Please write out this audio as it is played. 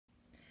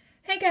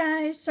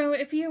guys, so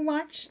if you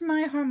watched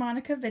my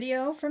harmonica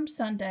video from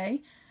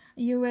Sunday,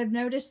 you have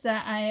noticed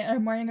that I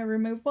am wearing a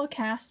removable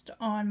cast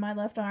on my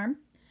left arm.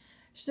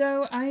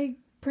 So I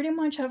pretty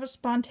much have a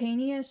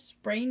spontaneous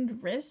sprained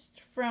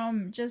wrist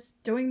from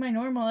just doing my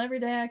normal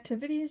everyday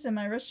activities, and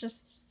my wrist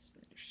just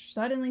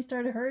suddenly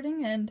started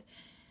hurting, and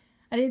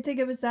I didn't think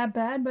it was that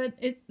bad, but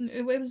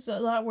it was a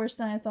lot worse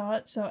than I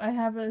thought. So I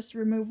have this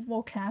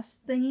removable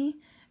cast thingy,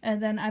 and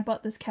then I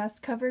bought this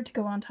cast cover to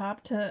go on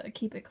top to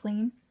keep it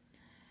clean.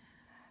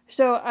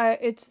 So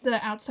it's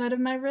the outside of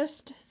my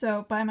wrist,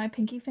 so by my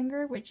pinky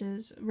finger, which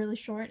is really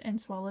short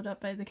and swallowed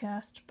up by the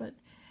cast, but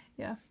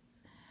yeah.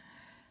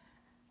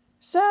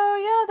 So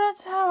yeah,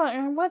 that's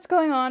what's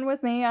going on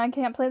with me. I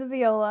can't play the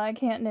viola, I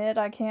can't knit,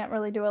 I can't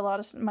really do a lot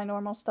of my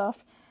normal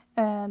stuff,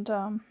 and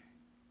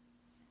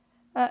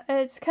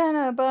it's kind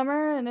of a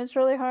bummer, and it's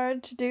really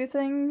hard to do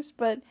things,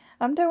 but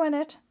I'm doing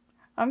it.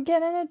 I'm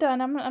getting it done.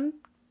 I'm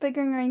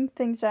figuring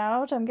things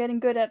out. I'm getting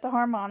good at the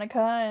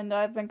harmonica, and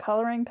I've been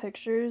coloring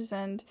pictures,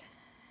 and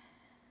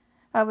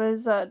I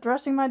was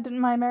dressing my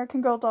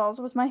American Girl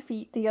dolls with my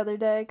feet the other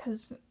day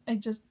because I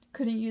just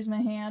couldn't use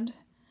my hand,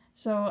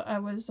 so I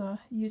was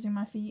using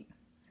my feet.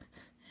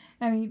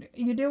 I mean,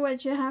 you do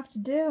what you have to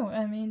do.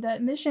 I mean,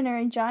 that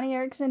missionary Johnny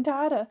Erickson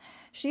Tata,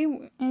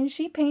 she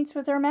paints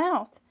with her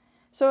mouth.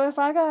 So if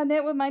I gotta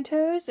knit with my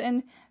toes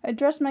and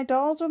dress my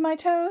dolls with my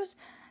toes,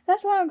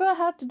 that's what I'm gonna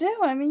have to do.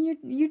 I mean,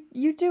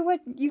 you do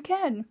what you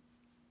can.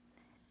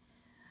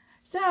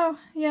 So,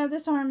 yeah,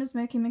 this arm is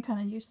making me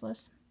kind of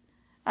useless.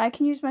 I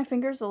can use my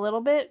fingers a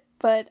little bit,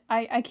 but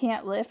I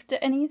can't lift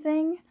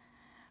anything.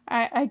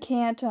 I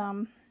can't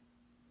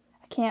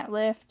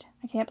lift.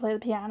 I can't play the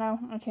piano.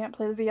 I can't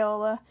play the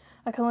viola.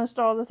 I can list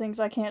all the things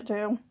I can't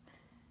do.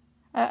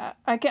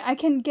 I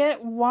can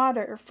get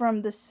water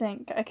from the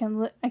sink. I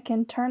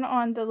can turn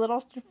on the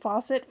little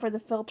faucet for the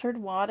filtered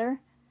water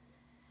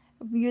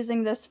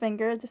using this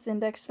finger, this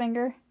index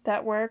finger.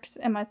 That works,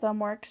 and my thumb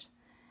works.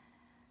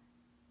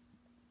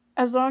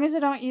 As long as I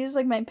don't use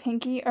like my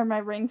pinky or my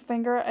ring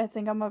finger, I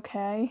think I'm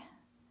okay.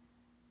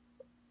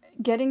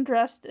 Getting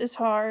dressed is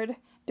hard.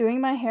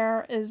 Doing my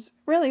hair is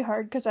really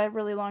hard because I have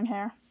really long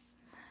hair.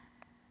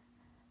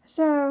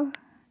 So,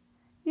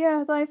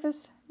 yeah, life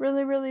is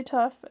really, really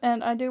tough,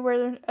 and I do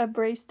wear a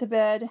brace to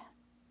bed.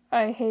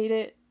 I hate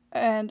it,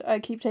 and I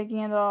keep taking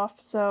it off,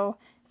 so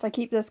if I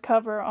keep this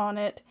cover on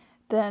it,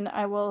 then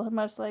I will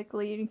most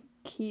likely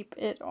keep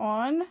it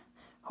on,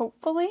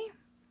 hopefully.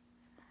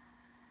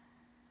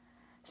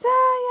 So,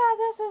 yeah,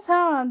 this is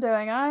how I'm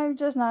doing. I'm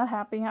just not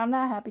happy. I'm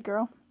not a happy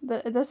girl.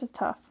 This is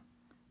tough.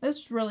 This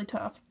is really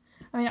tough.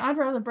 I mean, I'd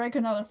rather break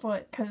another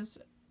foot, because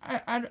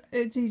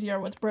it's easier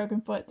with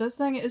broken foot. This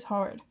thing is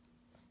hard.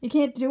 You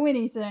can't do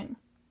anything.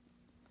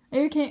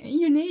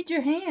 You need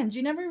your hands.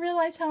 You never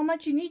realize how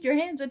much you need your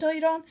hands until you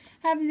don't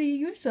have the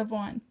use of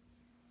one.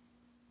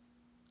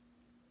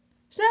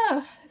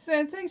 So,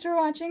 thanks for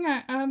watching.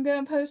 I'm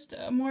going to post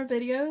more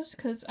videos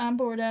because I'm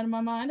bored out of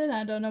my mind and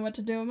I don't know what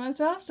to do with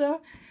myself.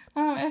 So,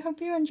 I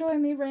hope you enjoy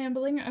me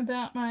rambling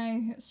about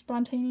my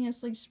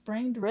spontaneously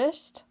sprained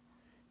wrist.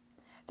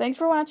 Thanks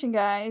for watching,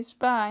 guys.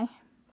 Bye.